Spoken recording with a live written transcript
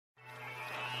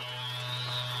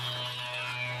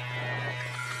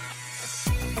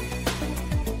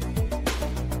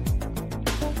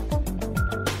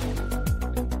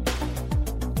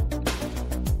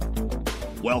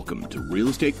Welcome to Real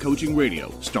Estate Coaching Radio,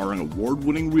 starring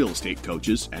award-winning real estate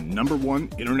coaches and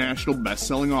 #1 international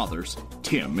best-selling authors,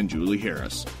 Tim and Julie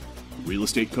Harris. Real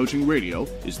Estate Coaching Radio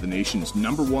is the nation's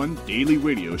 #1 daily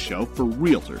radio show for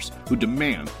realtors who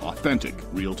demand authentic,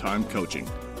 real-time coaching.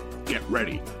 Get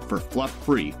ready for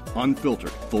fluff-free,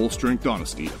 unfiltered, full-strength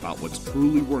honesty about what's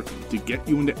truly working to get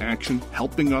you into action,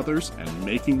 helping others, and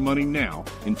making money now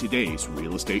in today's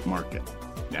real estate market.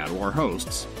 Now to our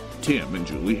hosts, Tim and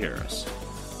Julie Harris.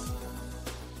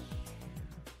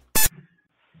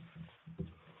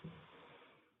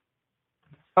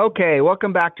 Okay,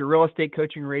 welcome back to Real Estate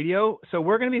Coaching Radio. So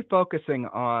we're going to be focusing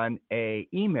on an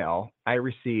email I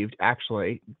received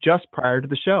actually just prior to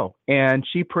the show. And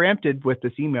she preempted with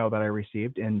this email that I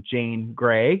received. And Jane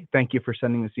Gray, thank you for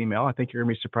sending this email. I think you're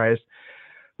going to be surprised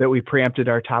that we preempted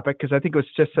our topic because I think it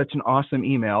was just such an awesome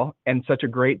email and such a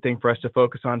great thing for us to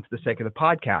focus on for the sake of the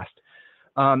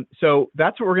podcast. So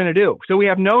that's what we're going to do. So we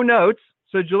have no notes.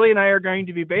 So Julie and I are going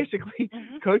to be basically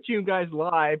coaching you guys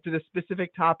live to the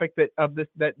specific topic that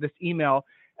this email,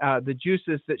 the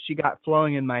juices that she got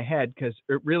flowing in my head, because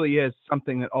it really is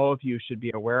something that all of you should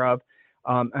be aware of.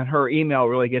 And her email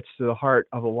really gets to the heart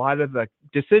of a lot of the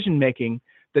decision making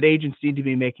that agents need to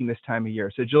be making this time of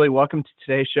year. So Julie, welcome to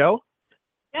today's show.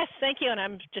 Yes, thank you. And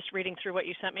I'm just reading through what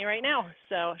you sent me right now.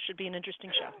 So it should be an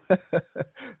interesting show.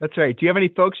 That's right. Do you have any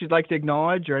folks you'd like to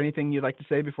acknowledge or anything you'd like to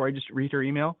say before I just read her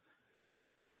email?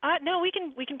 No, we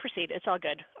can proceed. It's all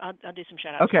good. I'll do some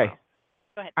shout outs. Okay.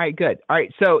 Go ahead. All right, good. All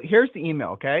right. So here's the email.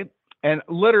 Okay. And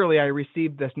literally I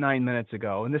received this 9 minutes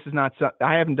ago, and this is not,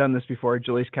 I haven't done this before.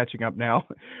 Julie's catching up now.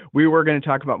 We were going to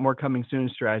talk about more coming soon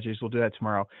strategies. We'll do that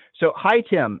tomorrow. So hi,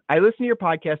 Tim. I listened to your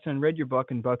podcast and read your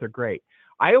book, and both are great.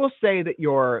 I will say that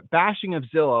your bashing of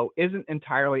Zillow isn't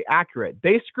entirely accurate.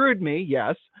 They screwed me,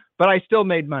 yes, but I still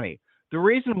made money. The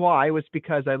reason why was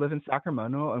because I live in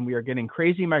Sacramento and we are getting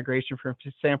crazy migration from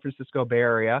San Francisco Bay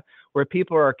Area where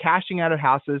people are cashing out of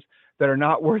houses that are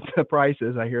not worth the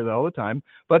prices. I hear that all the time,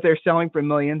 but they're selling for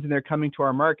millions and they're coming to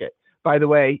our market. By the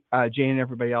way, Jane and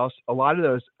everybody else, a lot of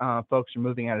those folks are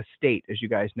moving out of state. As you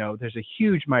guys know, there's a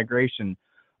huge migration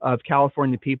of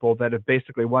California people that have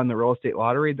basically won the real estate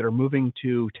lottery that are moving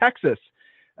to Texas,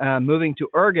 moving to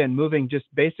Oregon, moving just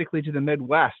basically to the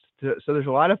Midwest. So there's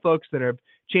a lot of folks that have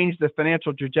changed the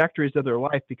financial trajectories of their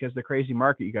life because of the crazy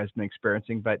market you guys have been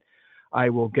experiencing. But I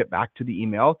will get back to the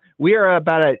email. We are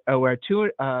about a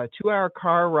 2-hour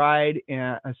car ride.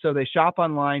 And so they shop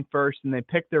online first and they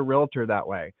pick their realtor that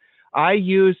way. I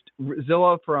used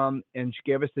Zillow and she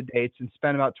gave us the dates and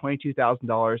spent about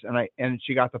 $22,000 and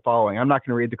she got the following. I'm not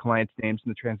going to read the clients' names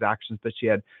and the transactions, but she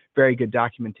had very good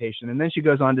documentation. And then she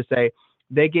goes on to say,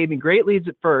 they gave me great leads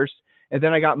at first, and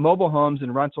then I got mobile homes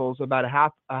and rentals about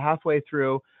halfway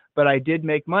through, but I did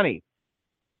make money.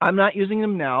 I'm not using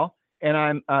them now, and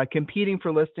I'm competing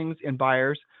for listings and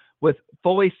buyers with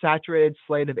fully saturated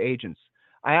slate of agents.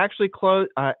 I'm actually close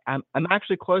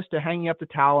to hanging up the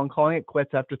towel and calling it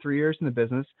quits after 3 years in the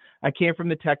business. I came from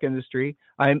the tech industry.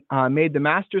 I made the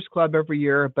Masters Club every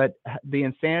year, but the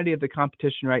insanity of the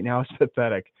competition right now is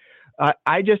pathetic.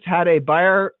 I just had a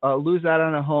buyer lose out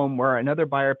on a home where another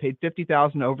buyer paid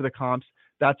 $50,000 over the comps.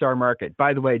 That's our market.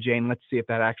 By the way, Jane, let's see if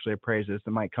that actually appraises.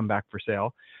 It might come back for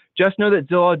sale. Just know that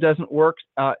Zillow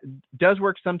does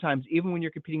work sometimes, even when you're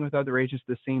competing with other agents,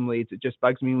 the same leads. It just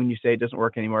bugs me when you say it doesn't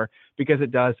work anymore because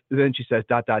it does. Then she says, ...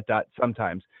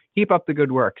 sometimes. Keep up the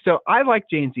good work. So I like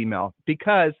Jane's email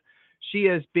because she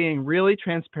is being really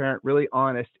transparent, really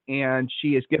honest, and she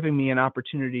is giving me an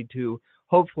opportunity to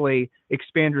hopefully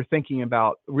expand her thinking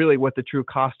about really what the true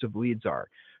cost of leads are.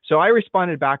 So I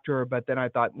responded back to her, but then I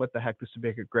thought, what the heck, this would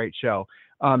make a great show.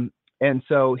 And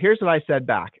so here's what I said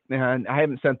back, and I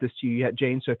haven't sent this to you yet,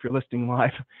 Jane, so if you're listening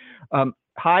live.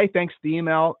 Hi, thanks for the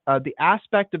email. The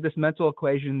aspect of this mental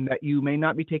equation that you may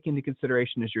not be taking into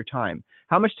consideration is your time.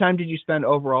 How much time did you spend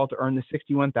overall to earn the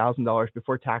 $61,000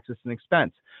 before taxes and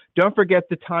expense? Don't forget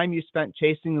the time you spent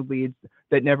chasing the leads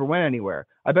that never went anywhere.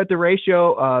 I bet the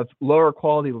ratio of lower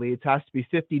quality leads has to be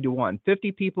 50-1.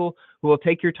 50 people who will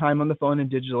take your time on the phone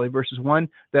and digitally versus one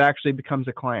that actually becomes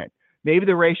a client. Maybe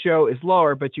the ratio is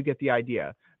lower, but you get the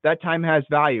idea. That time has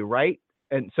value, right?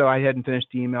 And so I hadn't finished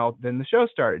the email, then the show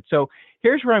started. So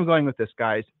here's where I'm going with this,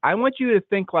 guys. I want you to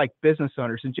think like business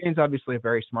owners, and Jane's obviously a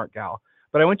very smart gal,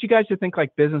 but I want you guys to think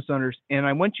like business owners, and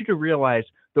I want you to realize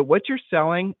that what you're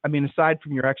selling, I mean, aside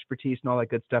from your expertise and all that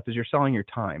good stuff, is you're selling your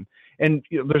time. And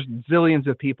there's zillions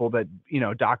of people that,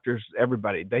 doctors,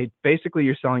 everybody,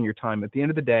 you're selling your time. At the end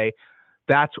of the day,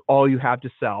 that's all you have to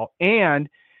sell. And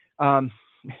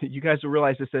you guys will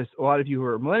realize this, as a lot of you who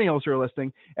are millennials who are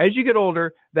listening, as you get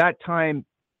older, that time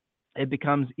it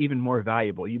becomes even more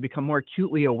valuable. You become more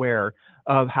acutely aware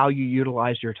of how you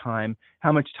utilize your time,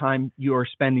 how much time you are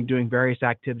spending doing various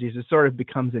activities. It sort of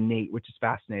becomes innate, which is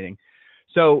fascinating.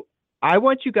 So I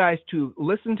want you guys to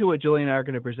listen to what Julie and I are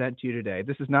going to present to you today.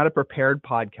 This is not a prepared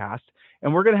podcast,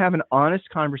 and we're going to have an honest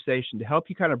conversation to help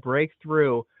you kind of break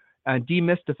through and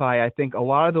demystify, I think, a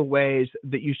lot of the ways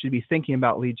that you should be thinking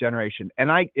about lead generation. And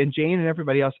Jane and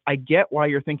everybody else, I get why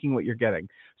you're thinking what you're getting.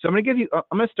 So I'm going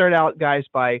to start out, guys,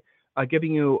 by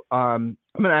giving you, I'm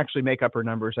going to actually make up her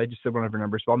numbers. I just said one of her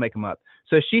numbers, so I'll make them up.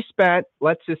 So she spent,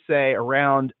 let's just say,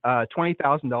 around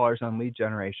 $20,000 on lead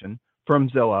generation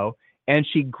from Zillow, and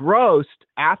she grossed,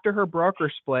 after her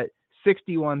broker split,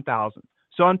 $61,000.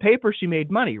 So on paper, she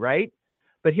made money, right?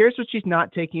 But here's what she's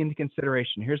not taking into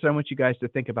consideration. Here's what I want you guys to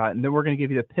think about, and then we're going to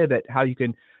give you the pivot, how you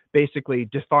can basically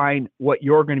define what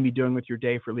you're going to be doing with your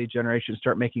day for lead generation,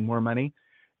 start making more money.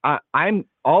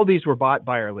 All these were bought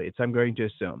buyer leads, I'm going to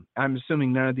assume. I'm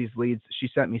assuming none of these leads, she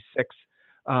sent me 6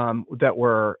 that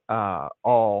were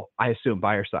all, I assume,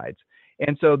 buyer sides.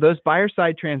 And so those buyer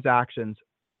side transactions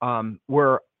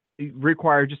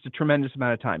require just a tremendous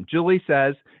amount of time. Julie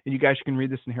says, and you guys can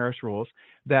read this in Harris Rules,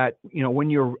 that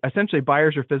when you're essentially,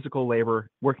 buyers are physical labor,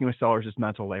 working with sellers is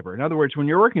mental labor. In other words, when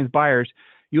you're working with buyers,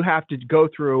 you have to go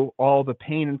through all the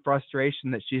pain and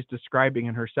frustration that she's describing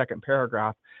in her second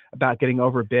paragraph about getting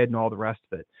overbid and all the rest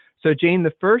of it. So Jane,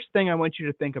 the first thing I want you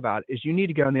to think about is you need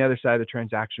to get on the other side of the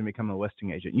transaction and become a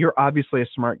listing agent. You're obviously a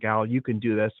smart gal. You can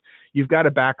do this. You've got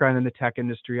a background in the tech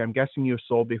industry. I'm guessing you've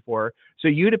sold before. So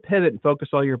you to pivot and focus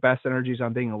all your best energies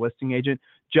on being a listing agent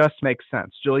just makes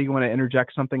sense. Julie, you want to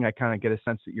interject something? I kind of get a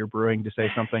sense that you're brewing to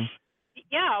say something.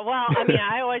 Yeah, well, I mean,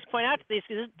 I always point out to these,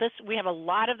 because we have a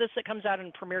lot of this that comes out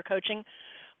in Premier Coaching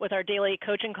with our daily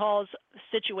coaching calls,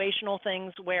 situational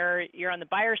things where you're on the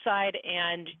buyer side,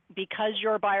 and because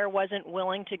your buyer wasn't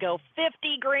willing to go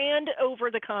 50 grand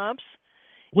over the comps,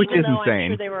 which even is though insane. I'm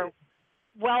sure they were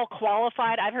well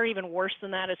qualified. I've heard even worse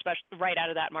than that, especially right out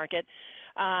of that market.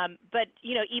 But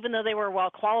even though they were well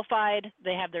qualified,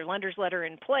 they have their lender's letter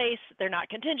in place. They're not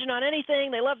contingent on anything.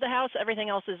 They love the house. Everything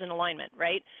else is in alignment,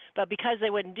 right? But because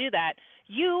they wouldn't do that,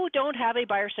 you don't have a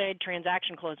buyer side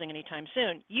transaction closing anytime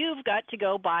soon. You've got to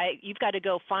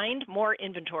go find more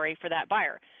inventory for that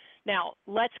buyer. Now,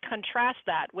 let's contrast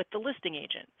that with the listing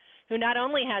agent, who not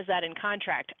only has that in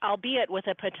contract, albeit with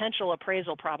a potential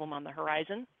appraisal problem on the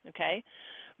horizon, okay?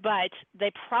 But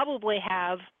they probably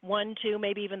have 1, 2,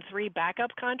 maybe even 3 backup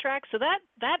contracts. So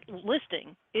that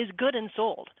listing is good and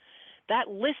sold. That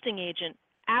listing agent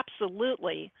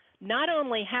absolutely not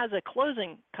only has a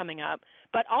closing coming up,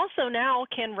 but also now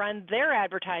can run their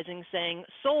advertising saying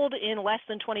sold in less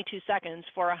than 22 seconds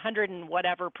for 100 and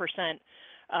whatever %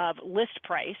 of list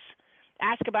price.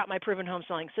 Ask about my proven home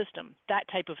selling system, that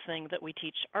type of thing that we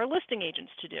teach our listing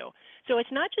agents to do. So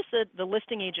it's not just that the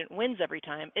listing agent wins every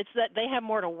time, it's that they have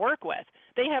more to work with.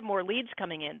 They have more leads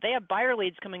coming in. They have buyer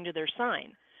leads coming to their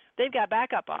sign. They've got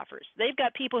backup offers. They've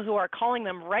got people who are calling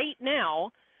them right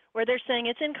now where they're saying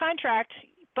it's in contract,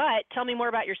 but tell me more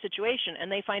about your situation.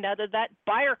 And they find out that that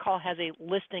buyer call has a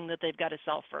listing that they've got to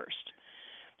sell first.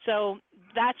 So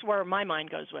that's where my mind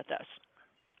goes with this.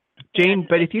 Jane,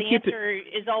 but if you keep the answer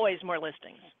is always more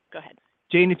listings. Go ahead.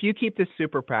 Jane, if you keep this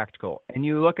super practical and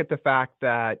you look at the fact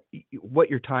that what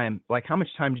your time, like how much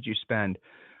time did you spend?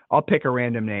 I'll pick a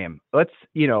random name. Let's,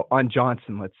 on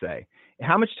Johnson, let's say.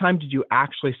 How much time did you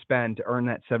actually spend to earn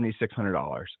that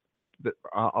 $7,600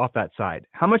 off that side?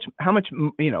 How much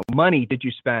money did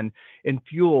you spend in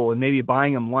fuel and maybe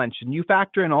buying them lunch? And you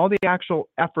factor in all the actual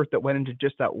effort that went into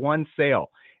just that one sale,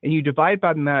 and you divide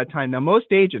by the amount of time. Now, most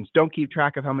agents don't keep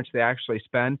track of how much they actually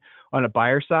spend on a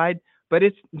buyer side, but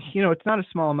it's not a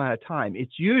small amount of time.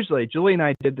 It's usually, Julie and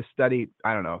I did the study,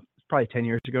 I don't know, it's probably 10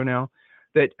 years ago now,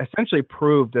 that essentially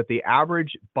proved that the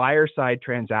average buyer side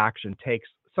transaction takes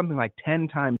something like 10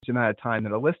 times the amount of time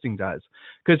that a listing does.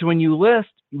 Because when you list,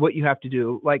 what you have to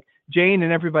do, like Jane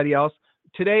and everybody else,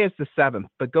 today is the 7th,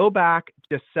 but go back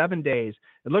just 7 days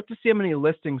and look to see how many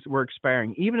listings were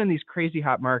expiring, even in these crazy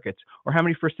hot markets, or how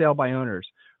many for sale by owners,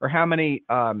 or how many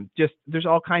there's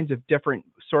all kinds of different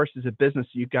sources of business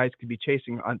you guys could be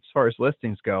chasing as far as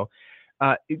listings go.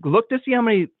 Look to see how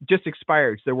many just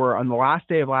expired there were on the last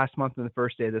day of last month and the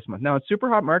first day of this month. Now, in super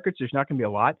hot markets, there's not going to be a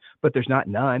lot, but there's not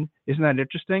none. Isn't that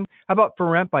interesting? How about for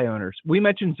rent by owners? We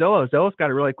mentioned Zillow. Zillow's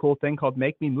got a really cool thing called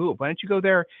Make Me Move. Why don't you go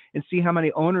there and see how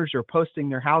many owners are posting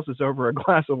their houses over a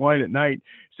glass of wine at night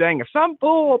saying, if some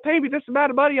fool will pay me this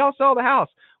amount of money, I'll sell the house.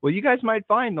 Well, you guys might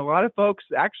find a lot of folks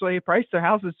actually price their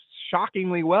houses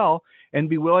shockingly well and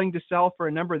be willing to sell for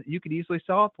a number that you could easily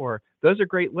sell it for. Those are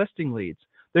great listing leads.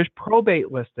 There's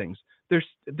probate listings.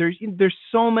 There's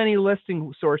so many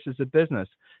listing sources of business.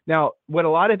 Now, what a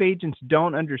lot of agents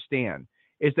don't understand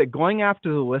is that going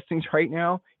after the listings right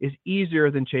now is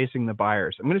easier than chasing the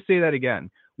buyers. I'm going to say that again.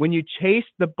 When you chase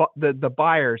the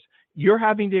buyers, you're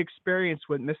having to experience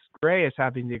what Miss Gray is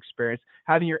having to experience,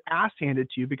 having your ass handed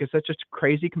to you because it's such a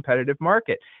crazy competitive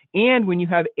market. And when you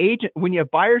have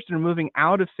buyers that are moving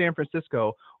out of San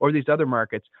Francisco or these other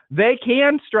markets, they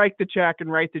can strike the check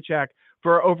and write the check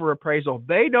for over appraisal.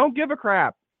 They don't give a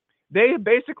crap. They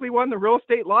basically won the real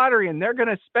estate lottery and they're going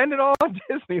to spend it all on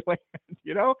Disneyland.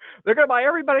 You know, they're going to buy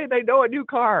everybody they know a new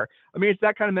car. I mean, it's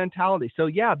that kind of mentality. So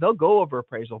yeah, they'll go over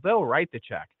appraisal. They'll write the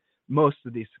check. Most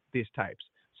of these types.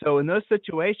 So in those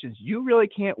situations, you really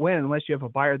can't win unless you have a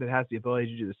buyer that has the ability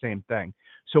to do the same thing.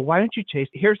 So why don't you chase?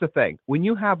 Here's the thing. When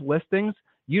you have listings,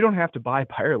 you don't have to buy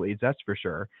buyer leads, that's for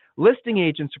sure. Listing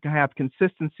agents can have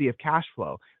consistency of cash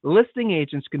flow. Listing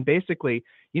agents can basically,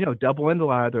 double into a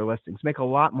lot of their listings, make a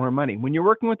lot more money. When you're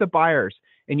working with the buyers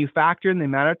and you factor in the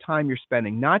amount of time you're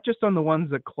spending, not just on the ones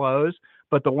that close,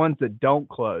 but the ones that don't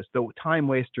close, the time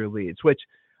waster leads, which,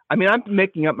 I mean, I'm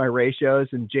making up my ratios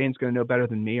and Jane's going to know better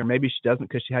than me, or maybe she doesn't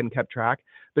because she hadn't kept track.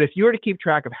 But if you were to keep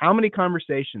track of how many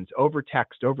conversations over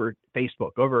text, over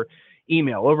Facebook, over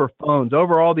email, over phones,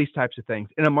 over all these types of things,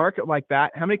 in a market like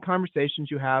that, how many conversations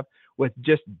you have with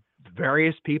just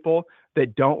various people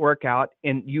that don't work out,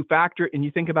 and you factor and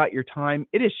you think about your time,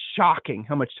 it is shocking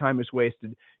how much time is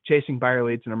wasted chasing buyer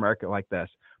leads in a market like this.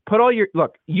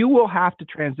 You will have to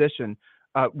transition.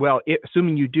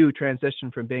 Assuming you do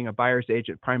transition from being a buyer's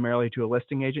agent primarily to a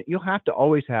listing agent, you'll have to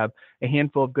always have a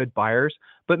handful of good buyers,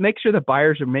 but make sure the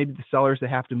buyers are maybe the sellers that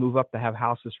have to move up to have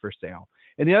houses for sale.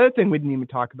 And the other thing we didn't even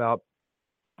talk about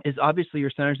is obviously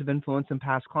your centers of influence and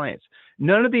past clients.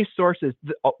 None of these sources,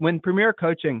 when Premier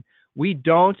Coaching, we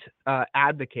don't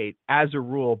advocate as a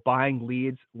rule buying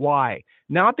leads. Why?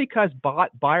 Not because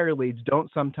bought buyer leads don't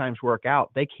sometimes work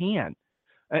out. They can.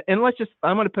 And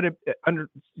I'm going to put it under,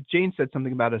 Jane said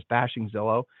something about us bashing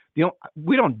Zillow.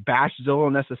 We don't bash Zillow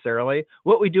necessarily.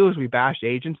 What we do is we bash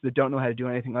agents that don't know how to do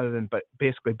anything other than but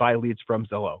basically buy leads from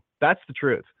Zillow. That's the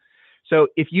truth. So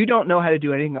if you don't know how to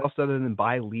do anything else other than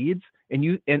buy leads,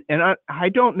 I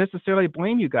don't necessarily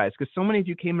blame you guys, because so many of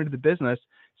you came into the business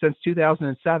since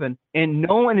 2007 and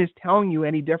no one is telling you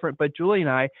any different but Julie and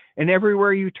I, and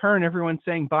everywhere you turn, everyone's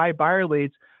saying buy buyer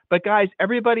leads. But guys,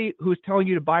 everybody who's telling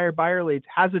you to buy buyer leads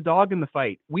has a dog in the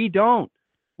fight. We don't.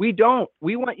 We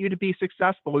want you to be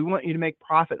successful. We want you to make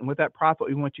profit. And with that profit,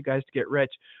 we want you guys to get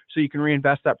rich so you can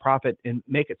reinvest that profit and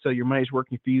make it so your money's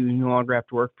working for you and you no longer have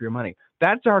to work for your money.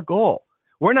 That's our goal.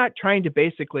 We're not trying to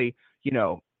basically,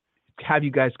 have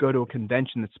you guys go to a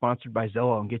convention that's sponsored by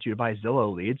Zillow and get you to buy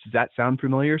Zillow leads. Does that sound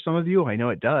familiar to some of you? I know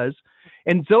it does.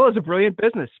 And Zillow is a brilliant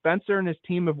business. Spencer and his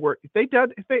team have worked.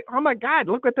 Oh my God,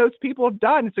 look what those people have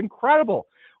done. It's incredible.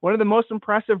 One of the most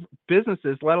impressive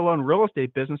businesses, let alone real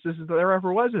estate businesses, that there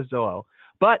ever was is Zillow.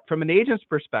 But from an agent's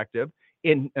perspective,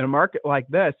 in a market like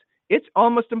this, it's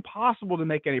almost impossible to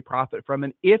make any profit from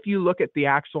it if you look at the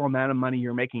actual amount of money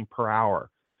you're making per hour.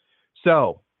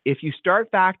 So if you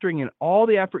start factoring in all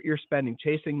the effort you're spending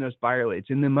chasing those buyer leads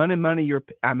and the amount of money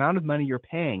you're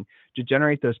paying to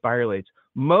generate those buyer leads,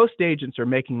 most agents are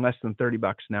making less than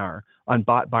 $30 an hour on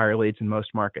bought buyer leads in most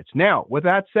markets. Now, with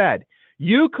that said,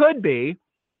 you could be,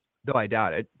 though I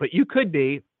doubt it, but you could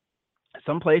be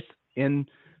someplace in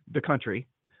the country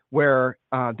where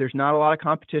there's not a lot of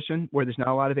competition, where there's not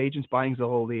a lot of agents buying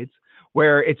Zillow leads,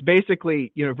 where it's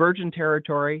basically, virgin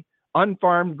territory,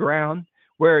 unfarmed ground,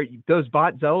 where those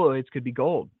bought Zillow leads could be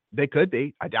gold. They could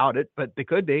be. I doubt it, but they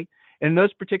could be. And in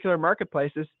those particular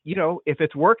marketplaces, if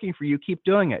it's working for you, keep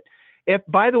doing it.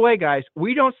 By the way, guys,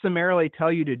 we don't summarily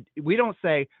tell you we don't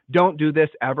say, don't do this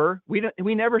ever. We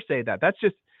never say that. That's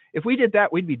just, if we did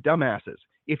that, we'd be dumbasses.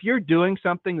 If you're doing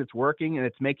something that's working and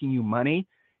it's making you money,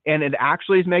 and it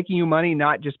actually is making you money,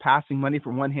 not just passing money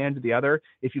from one hand to the other,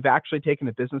 if you've actually taken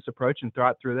a business approach and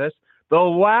thought through this, the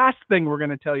last thing we're going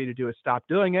to tell you to do is stop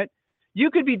doing it. You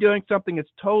could be doing something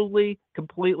that's totally,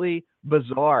 completely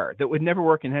bizarre that would never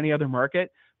work in any other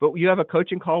market, but you have a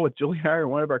coaching call with Julie and I or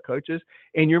one of our coaches,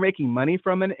 and you're making money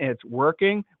from it and it's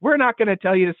working. We're not going to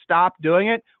tell you to stop doing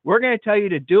it. We're going to tell you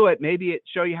to do it. Maybe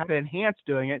show you how to enhance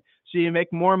doing it so you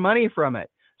make more money from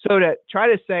it. So to try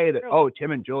to say that,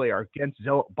 Tim and Julie are against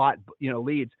Zillow bought,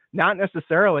 leads, not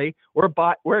necessarily.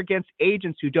 We're against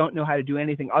agents who don't know how to do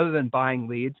anything other than buying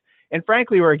leads. And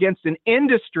frankly, we're against an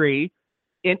industry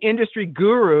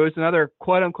gurus and other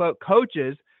quote unquote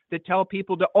coaches that tell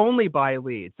people to only buy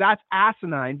leads. That's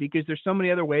asinine because there's so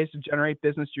many other ways to generate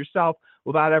business yourself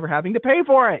without ever having to pay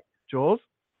for it. Jules?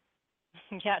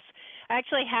 Yes. I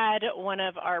actually had one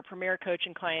of our Premier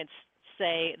Coaching clients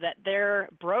say that their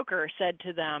broker said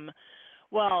to them,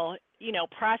 well,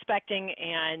 prospecting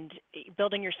and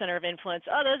building your center of influence,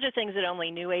 those are things that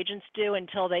only new agents do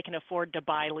until they can afford to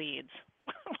buy leads.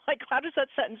 Like, how does that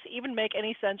sentence even make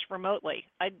any sense remotely?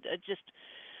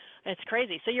 It's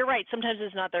crazy. So you're right. Sometimes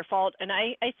it's not their fault. And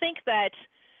I think that,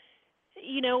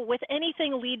 with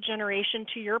anything lead generation,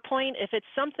 to your point, if it's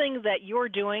something that you're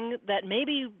doing that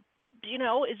maybe,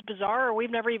 is bizarre or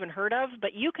we've never even heard of,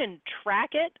 but you can track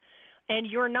it, and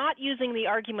you're not using the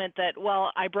argument that,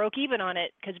 well, I broke even on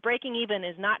it, because breaking even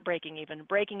is not breaking even.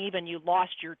 Breaking even, you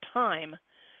lost your time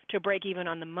to break even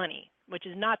on the money, which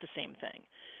is not the same thing.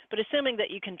 But assuming that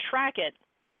you can track it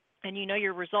and you know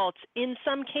your results, in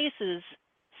some cases,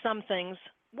 some things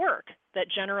work that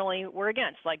generally we're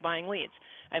against, like buying leads.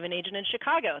 I have an agent in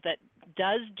Chicago that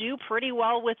does do pretty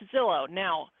well with Zillow.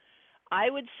 Now, I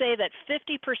would say that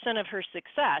 50% of her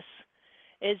success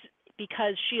is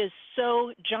because she is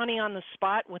so Johnny on the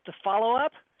spot with the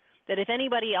follow-up that if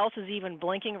anybody else is even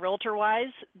blinking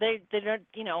realtor-wise, they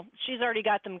don't, she's already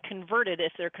got them converted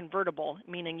if they're convertible,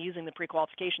 meaning using the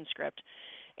pre-qualification script,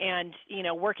 and,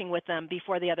 working with them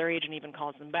before the other agent even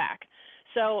calls them back.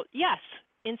 So, yes,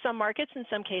 in some markets, in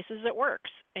some cases, it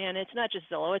works. And it's not just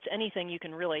Zillow. It's anything you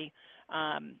can really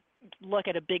look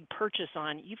at a big purchase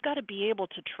on. You've got to be able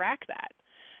to track that.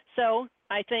 So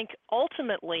I think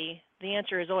ultimately the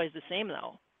answer is always the same,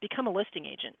 though. Become a listing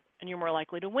agent, and you're more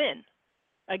likely to win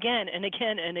again and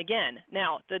again and again.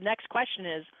 Now, the next question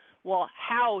is, well,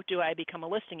 how do I become a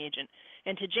listing agent?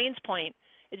 And to Jane's point,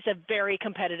 it's a very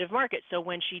competitive market. So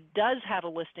when she does have a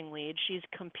listing lead, she's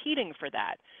competing for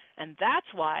that. And that's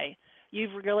why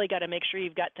you've really got to make sure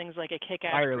you've got things like a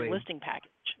kick-ass listing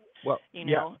package. Well,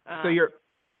 so you're,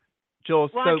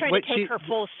 Jules. Well, so I'm trying what to take her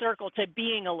full circle to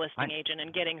being a listing agent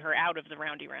and getting her out of the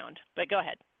roundy round. But go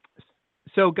ahead.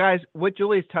 So, guys, what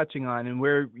Julie's touching on, and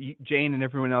where Jane and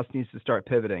everyone else needs to start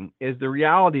pivoting, is the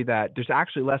reality that there's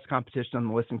actually less competition on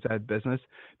the listing side of business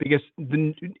because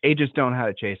the agents don't know how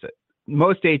to chase it.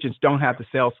 Most agents don't have the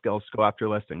sales skills to go after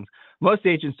listings. Most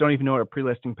agents don't even know what a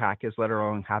pre-listing pack is, let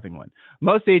alone having one.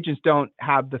 Most agents don't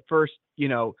have the first,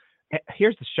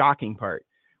 here's the shocking part.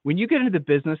 When you get into the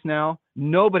business now,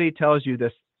 nobody tells you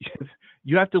this.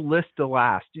 You have to list the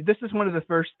last. This is one of the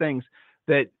first things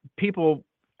that people,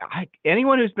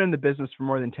 anyone who's been in the business for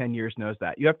more than 10 years knows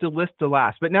that. You have to list the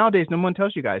last. But nowadays, no one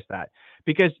tells you guys that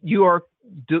because you are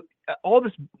all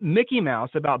this Mickey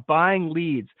Mouse about buying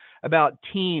leads, about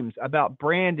teams, about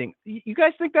branding. You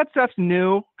guys think that stuff's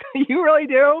new? You really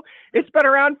do? It's been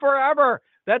around forever.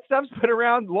 That stuff's been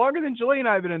around longer than Julie and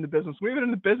I have been in the business. We've been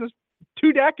in the business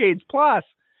 2 decades plus.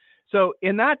 So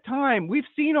in that time, we've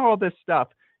seen all this stuff.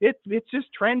 It's just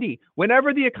trendy.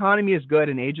 Whenever the economy is good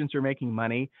and agents are making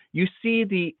money, you see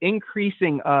the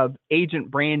increasing of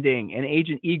agent branding and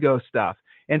agent ego stuff.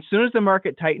 And as soon as the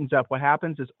market tightens up, what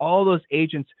happens is all those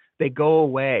agents, they go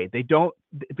away. They don't,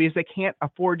 because they can't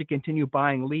afford to continue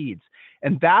buying leads.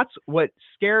 And that's what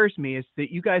scares me, is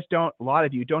that you guys don't, a lot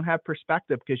of you don't have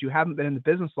perspective because you haven't been in the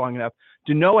business long enough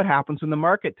to know what happens when the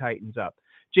market tightens up.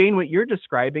 Jane, what you're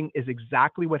describing is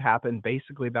exactly what happened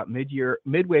basically about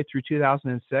midway through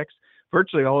 2006,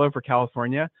 virtually all over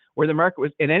California, where the market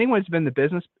was, and anyone who's been in the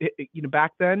business,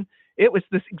 back then, it was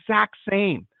this exact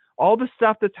same. All the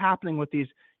stuff that's happening with these,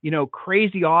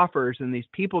 crazy offers and these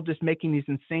people just making these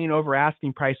insane over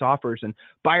asking price offers and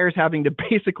buyers having to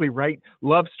basically write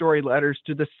love story letters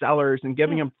to the sellers and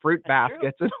giving them fruit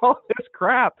baskets and all this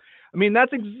crap. I mean,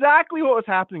 that's exactly what was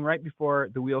happening right before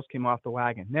the wheels came off the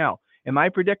wagon. Now, am I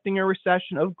predicting a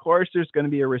recession? Of course, there's going to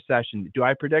be a recession. Do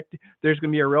I predict there's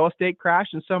going to be a real estate crash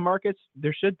in some markets?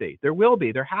 There should be. There will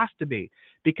be. There has to be.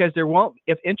 Because there won't,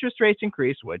 if interest rates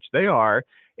increase, which they are,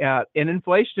 and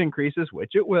inflation increases,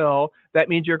 which it will, that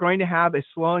means you're going to have a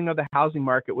slowing of the housing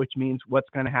market, which means what's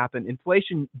going to happen.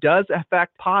 Inflation does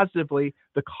affect positively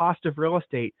the cost of real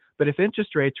estate. But if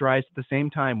interest rates rise at the same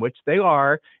time, which they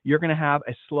are, you're going to have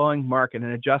a slowing market,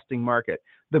 an adjusting market.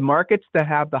 The markets that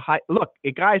have the high, look,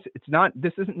 guys,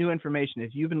 this isn't new information.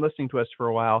 If you've been listening to us for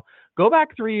a while, go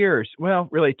back 3 years. Well,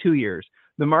 really 2 years.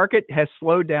 The market has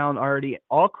slowed down already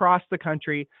all across the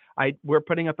country. We're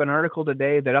putting up an article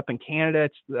today that up in Canada,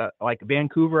 it's like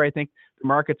Vancouver, I think the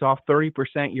market's off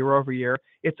 30% year over year.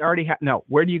 It's already, no,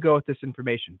 where do you go with this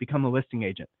information? Become a listing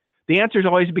agent. The answer is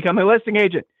always become a listing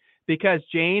agent. Because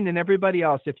Jane and everybody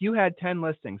else, if you had 10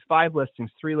 listings, 5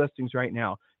 listings, 3 listings right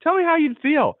now, tell me how you'd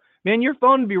feel. Man, your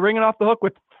phone would be ringing off the hook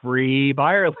with free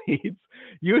buyer leads.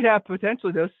 You'd have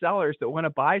potentially those sellers that want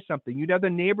to buy something. You'd have the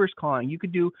neighbors calling. You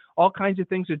could do all kinds of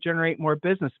things to generate more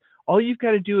business. All you've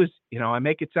got to do is, I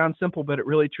make it sound simple, but it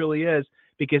really truly is,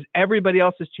 because everybody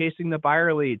else is chasing the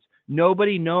buyer leads.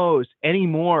 Nobody knows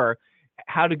anymore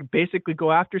how to basically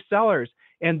go after sellers.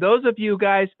 And those of you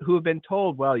guys who have been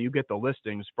told, well, you get the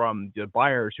listings from the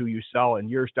buyers who you sell, and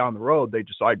years down the road, they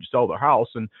decide to sell their house.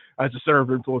 And as a center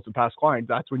of influence of past clients,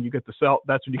 that's when you get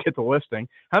the listing.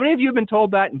 How many of you have been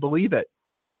told that and believe it?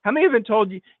 How many have been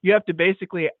told you have to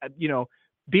basically,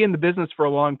 be in the business for a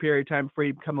long period of time before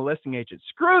you become a listing agent?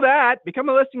 Screw that. Become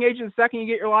a listing agent the second you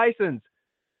get your license.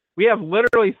 We have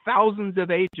literally thousands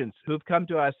of agents who've come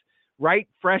to us, right?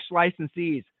 Fresh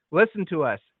licensees. Listen to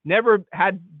us.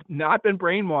 Not been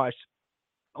brainwashed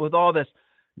with all this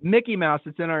Mickey Mouse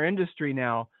that's in our industry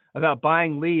now about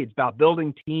buying leads, about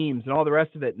building teams and all the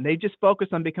rest of it. And they just focus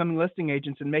on becoming listing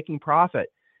agents and making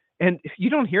profit. And if you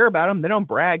don't hear about them, they don't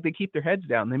brag. They keep their heads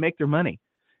down. They make their money.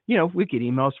 We get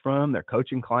emails from them. They're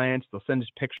coaching clients. They'll send us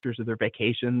pictures of their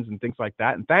vacations and things like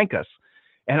that and thank us.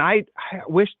 And I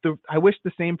wish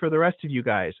the same for the rest of you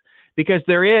guys, because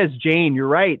there is, Jane, you're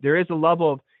right. There is a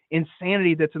level of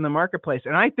insanity that's in the marketplace.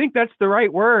 And I think that's the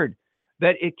right word,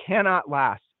 that it cannot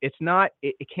last. It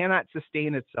cannot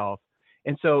sustain itself.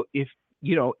 And so if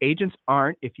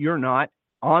you're not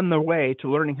on the way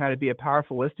to learning how to be a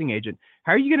powerful listing agent,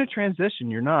 how are you going to transition?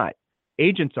 You're not.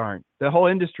 Agents aren't. The whole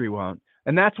industry won't.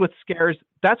 And that's what scares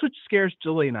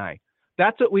Julie and I.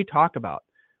 That's what we talk about.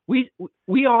 We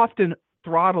often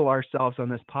throttle ourselves on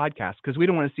this podcast because we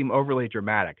don't want to seem overly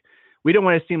dramatic. We don't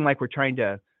want to seem like we're trying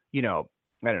to,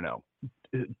 I don't know,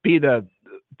 be the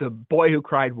boy who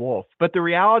cried wolf. But the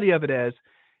reality of it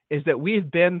is that we've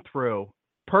been through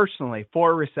personally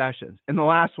 4 recessions, and the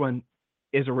last one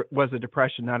was a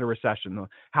depression, not a recession, the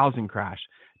housing crash.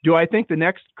 Do I think the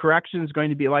next correction is going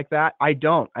to be like that? I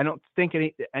don't think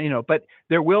but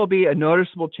there will be a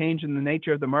noticeable change in the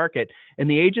nature of the market. And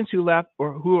the agents who left,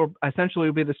 or who are essentially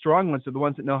will be the strong ones, are the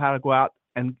ones that know how to go out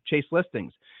and chase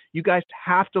listings. You guys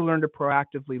have to learn to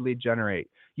proactively lead generate.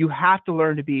 You have to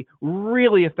learn to be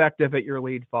really effective at your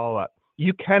lead follow-up.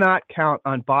 You cannot count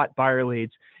on bot buyer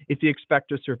leads if you expect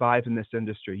to survive in this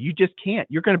industry. You just can't.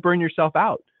 You're going to burn yourself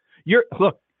out.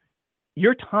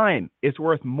 Your time is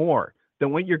worth more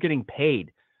than what you're getting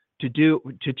paid to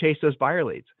chase those buyer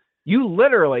leads.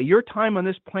 Your time on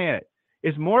this planet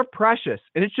is more precious,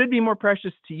 and it should be more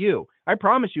precious to you. I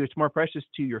promise you it's more precious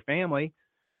to your family,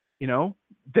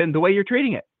 than the way you're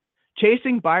treating it.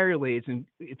 Chasing buyer leads, and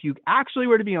if you actually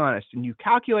were to be honest and you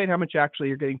calculate how much actually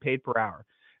you're getting paid per hour.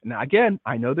 Now, again,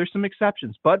 I know there's some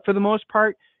exceptions, but for the most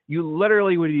part, you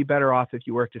literally would be better off if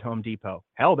you worked at Home Depot.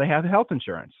 Hell, they have health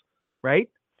insurance, right?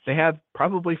 They have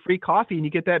probably free coffee, and you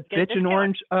get that bitch in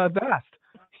orange vest.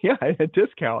 Yeah, a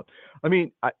discount. I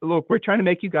mean, look, we're trying to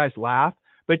make you guys laugh,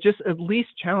 but just at least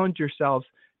challenge yourselves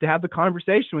to have the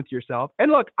conversation with yourself.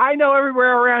 And look, I know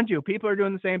everywhere around you, people are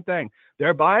doing the same thing.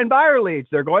 They're buying buyer leads.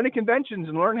 They're going to conventions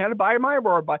and learning how to buy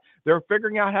MyBoard. They're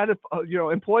figuring out how to,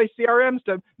 employ CRMs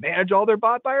to manage all their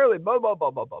bought buyer leads, blah, blah,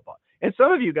 blah, blah, blah, blah. And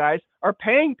some of you guys are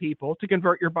paying people to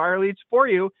convert your buyer leads for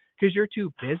you because you're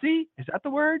too busy. Is that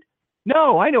the word?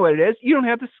 No, I know what it is. You don't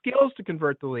have the skills to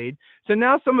convert the lead. So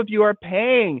now some of you are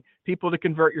paying people to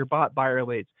convert your bot buyer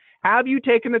leads. Have you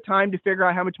taken the time to figure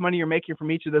out how much money you're making from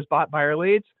each of those bot buyer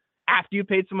leads after you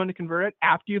paid someone to convert it,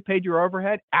 after you paid your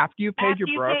overhead, after you paid your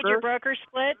broker? Paid your broker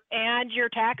split and your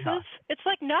taxes? Yeah. It's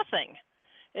like nothing.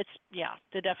 It's,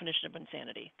 the definition of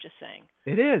insanity, just saying.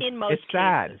 It is. In most it's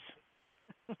sad. cases.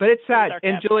 But it's sad.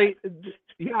 And Julie,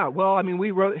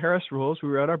 we wrote Harris Rules. We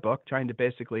wrote our book trying to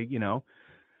basically,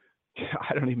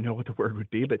 I don't even know what the word would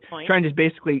be, but trying to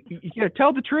basically,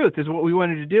 tell the truth is what we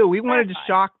wanted to do. We wanted to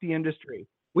shock the industry.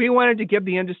 We wanted to give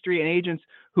the industry and agents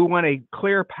who want a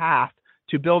clear path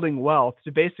to building wealth,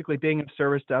 to basically being of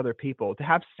service to other people, to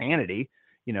have sanity.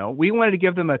 We wanted to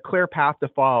give them a clear path to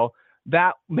follow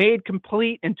that made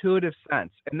complete intuitive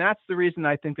sense. And that's the reason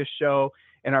I think this show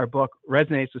and our book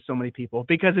resonates with so many people,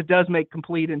 because it does make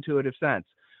complete intuitive sense.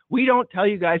 We don't tell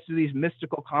you guys to do these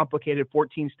mystical, complicated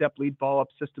 14-step lead follow-up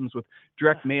systems with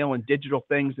direct mail and digital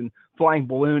things and flying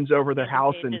balloons over their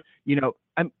house.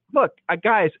 And, look,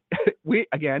 guys, we,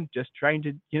 again, just trying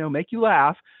to, make you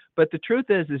laugh. But the truth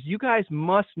is you guys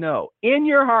must know in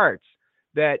your hearts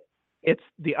that it's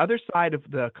the other side of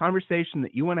the conversation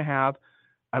that you want to have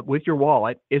with your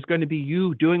wallet is going to be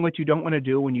you doing what you don't want to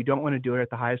do when you don't want to do it at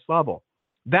the highest level.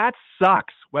 That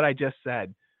sucks, what I just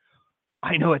said.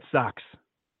 I know it sucks.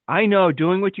 I know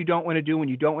doing what you don't want to do when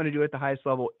you don't want to do it at the highest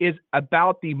level is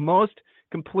about the most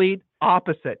complete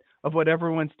opposite of what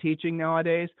everyone's teaching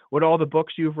nowadays, what all the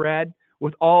books you've read,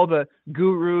 with all the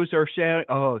gurus are sharing.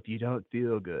 Oh, if you don't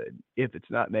feel good, if it's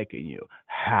not making you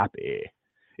happy,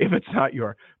 if it's not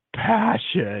your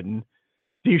passion,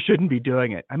 you shouldn't be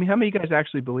doing it. I mean, how many of you guys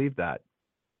actually believe that?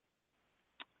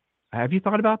 Have you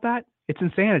thought about that? It's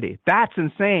insanity. That's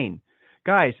insane.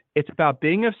 Guys, it's about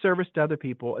being of service to other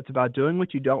people. It's about doing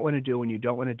what you don't want to do when you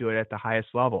don't want to do it at the highest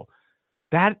level.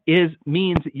 That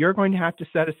means that you're going to have to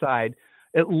set aside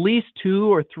at least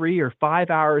 2 or 3 or 5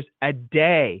 hours a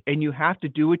day, and you have to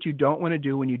do what you don't want to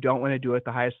do when you don't want to do it at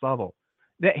the highest level.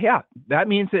 That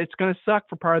means that it's going to suck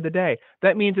for part of the day.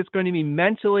 That means it's going to be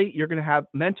you're going to have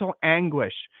mental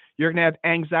anguish. You're going to have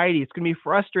anxiety. It's going to be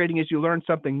frustrating as you learn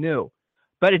something new.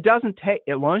 But it doesn't take,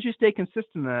 as long as you stay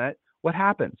consistent on it, what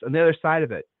happens on the other side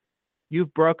of it?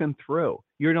 You've broken through.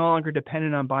 You're no longer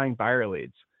dependent on buying buyer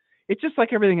leads. It's just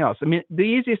like everything else. I mean, the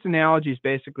easiest analogy is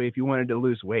basically if you wanted to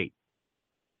lose weight.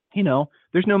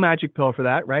 There's no magic pill for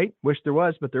that, right? Wish there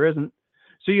was, but there isn't.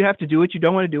 So you have to do what you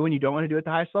don't want to do when you don't want to do it at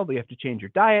the highest level. You have to change your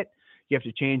diet. You have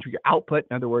to change your output.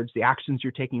 In other words, the actions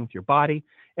you're taking with your body.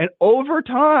 And over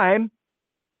time,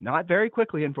 not very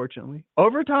quickly, unfortunately,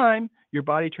 over time, your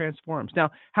body transforms. Now,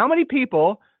 how many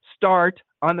people start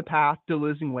on the path to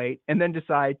losing weight and then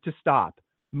decide to stop?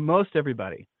 Most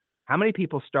everybody. How many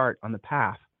people start on the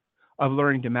path of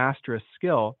learning to master a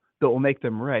skill that will make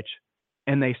them rich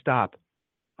and they stop?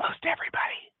 Most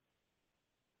everybody.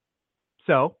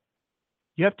 So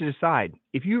you have to decide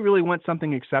if you really want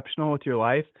something exceptional with your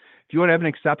life, if you want to have an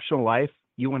exceptional life,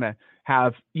 you want to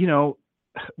have,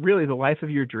 really the life of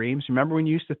your dreams. Remember when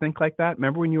you used to think like that?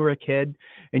 Remember when you were a kid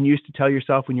and you used to tell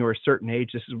yourself when you were a certain age,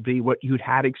 this would be what you'd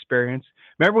had experience?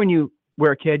 Remember when you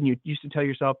were a kid and you used to tell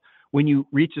yourself when you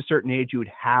reach a certain age, you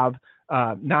would have,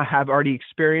 not have already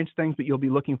experienced things, but you'll be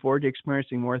looking forward to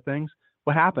experiencing more things?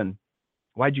 What happened?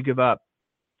 Why'd you give up?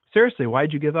 Seriously,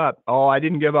 why'd you give up? Oh, I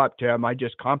didn't give up, Tim. I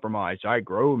just compromised. I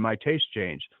grew and my taste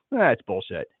changed. That's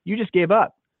bullshit. You just gave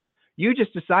up. You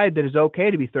just decided that it's okay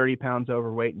to be 30 pounds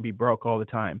overweight and be broke all the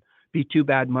time, be 2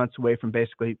 bad months away from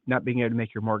basically not being able to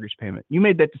make your mortgage payment. You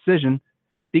made that decision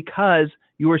because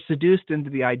you were seduced into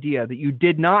the idea that you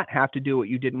did not have to do what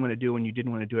you didn't want to do when you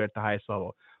didn't want to do it at the highest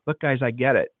level. Look, guys, I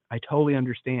get it. I totally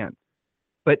understand.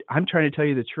 But I'm trying to tell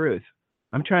you the truth.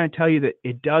 I'm trying to tell you that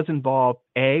it does involve,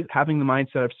 having the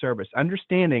mindset of service,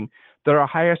 understanding that our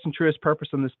highest and truest purpose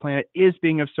on this planet is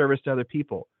being of service to other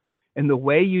people. And the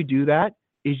way you do that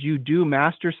is you do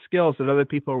master skills that other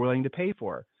people are willing to pay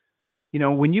for.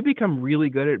 When you become really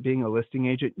good at being a listing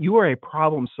agent, you are a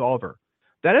problem solver.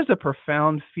 That is a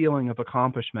profound feeling of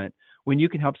accomplishment when you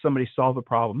can help somebody solve a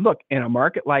problem. Look, in a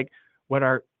market like what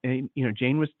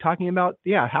Jane was talking about,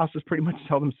 houses pretty much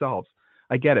sell themselves.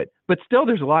 I get it. But still,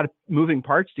 there's a lot of moving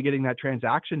parts to getting that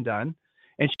transaction done.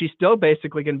 And she's still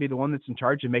basically going to be the one that's in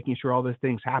charge of making sure all those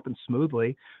things happen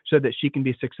smoothly so that she can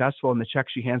be successful and the check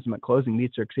she hands them at closing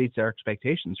meets or exceeds their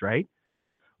expectations, right?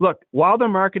 Look, while the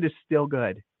market is still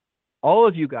good, all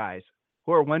of you guys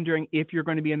who are wondering if you're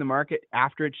going to be in the market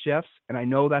after it shifts, and I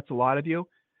know that's a lot of you,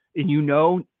 and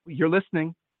you're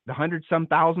listening, the 100-some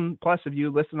thousand plus of you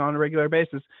listen on a regular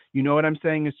basis, what I'm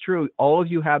saying is true. All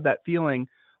of you have that feeling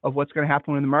of what's going to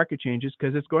happen when the market changes,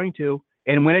 because it's going to.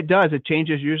 And when it does, it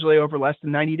changes usually over less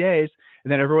than 90 days.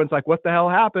 And then everyone's like, what the hell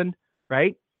happened,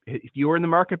 right? If you were in the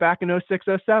market back in 06,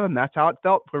 07, that's how it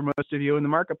felt for most of you in the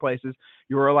marketplaces.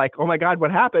 You were like, oh my God,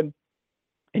 what happened?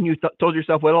 And you told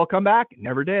yourself, well, it'll come back. It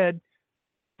never did.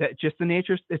 That's just the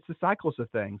nature, it's the cycles of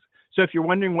things. So if you're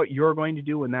wondering what you're going to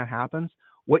do when that happens,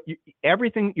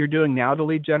 everything you're doing now to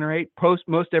lead generate,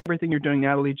 most everything you're doing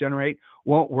now to lead generate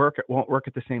won't work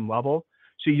at the same level.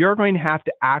 So you're going to have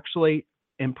to actually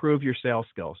improve your sales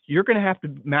skills. You're going to have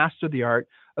to master the art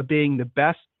of being the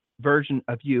best version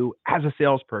of you as a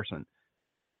salesperson.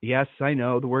 Yes, I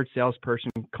know the word salesperson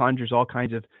conjures all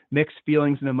kinds of mixed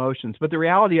feelings and emotions, but the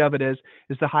reality of it is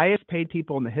the highest paid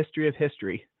people in the history of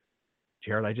history,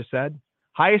 Jared, I just said,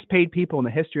 highest paid people in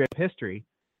the history of history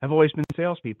have always been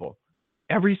salespeople.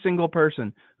 Every single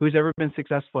person who's ever been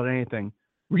successful at anything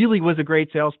really was a great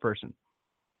salesperson.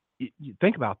 You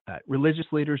think about that. Religious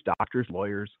leaders, doctors,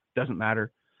 lawyers, doesn't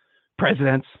matter.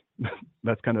 Presidents,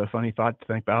 that's kind of a funny thought to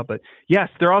think about. But yes,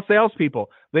 they're all salespeople.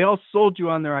 They all sold you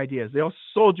on their ideas. They all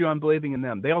sold you on believing in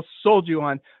them. They all sold you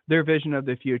on their vision of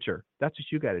the future. That's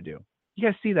what you got to do. You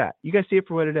guys see that. You guys see it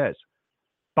for what it is.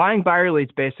 Buying buyer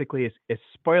leads basically is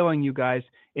spoiling you guys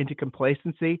into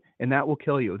complacency, and that will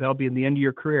kill you. That'll be in the end of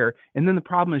your career. And then the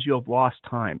problem is you'll have lost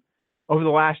time. Over the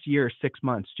last year, 6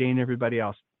 months, Jane and everybody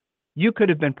else, you could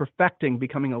have been perfecting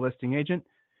becoming a listing agent,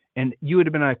 and you would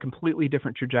have been on a completely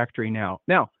different trajectory now.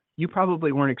 Now, you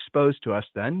probably weren't exposed to us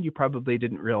then. You probably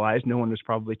didn't realize. No one was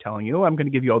probably telling you, I'm going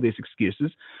to give you all these excuses,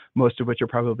 most of which are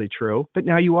probably true. But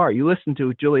now you are. You listened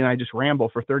to Julie and I just ramble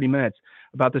for 30 minutes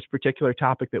about this particular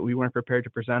topic that we weren't prepared to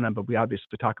present on, but we obviously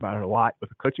talk about it a lot with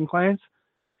the coaching clients.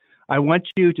 I want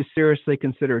you to seriously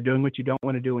consider doing what you don't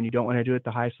want to do when you don't want to do it at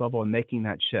the highest level and making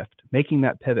that shift, making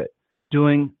that pivot,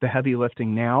 doing the heavy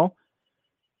lifting now.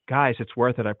 Guys, it's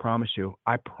worth it. I promise you.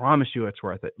 I promise you it's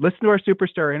worth it. Listen to our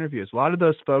superstar interviews. A lot of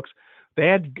those folks, they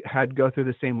had to go through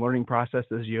the same learning process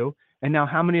as you. And now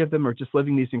how many of them are just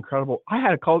living these incredible, I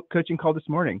had a coaching call this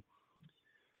morning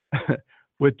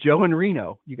with Joe in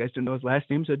Reno. You guys don't know his last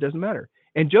name, so it doesn't matter.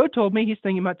 And Joe told me he's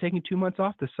thinking about taking 2 months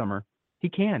off this summer. He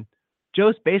can.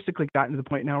 Joe's basically gotten to the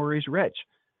point now where he's rich.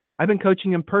 I've been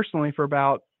coaching him personally for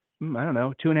about,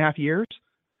 2.5 years.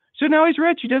 So now he's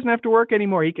rich. He doesn't have to work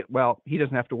anymore. He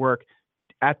doesn't have to work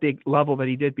at the level that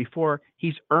he did before.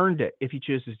 He's earned it if he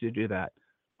chooses to do that.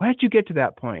 Why don't you get to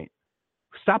that point?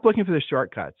 Stop looking for the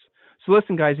shortcuts. So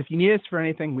listen, guys, if you need us for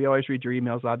anything, we always read your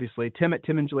emails, obviously.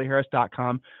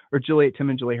 Tim@timandjulieharris.com or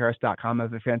Julie@timandjulieharris.com.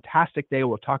 Have a fantastic day.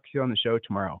 We'll talk to you on the show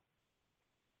tomorrow.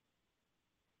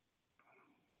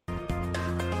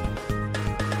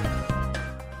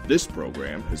 This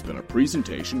program has been a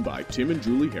presentation by Tim and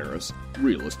Julie Harris,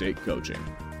 Real Estate Coaching.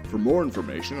 For more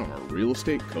information on our real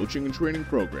estate coaching and training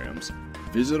programs,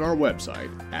 visit our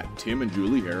website at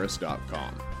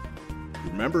timandjulieharris.com.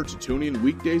 Remember to tune in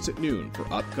weekdays at noon for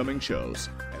upcoming shows.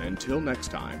 And until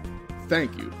next time,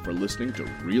 thank you for listening to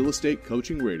Real Estate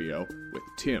Coaching Radio with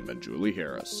Tim and Julie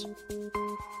Harris.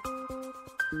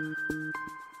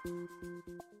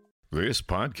 This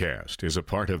podcast is a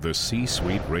part of the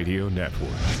C-Suite Radio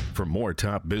Network. For more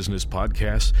top business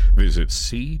podcasts, visit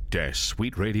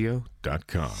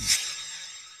c-suiteradio.com.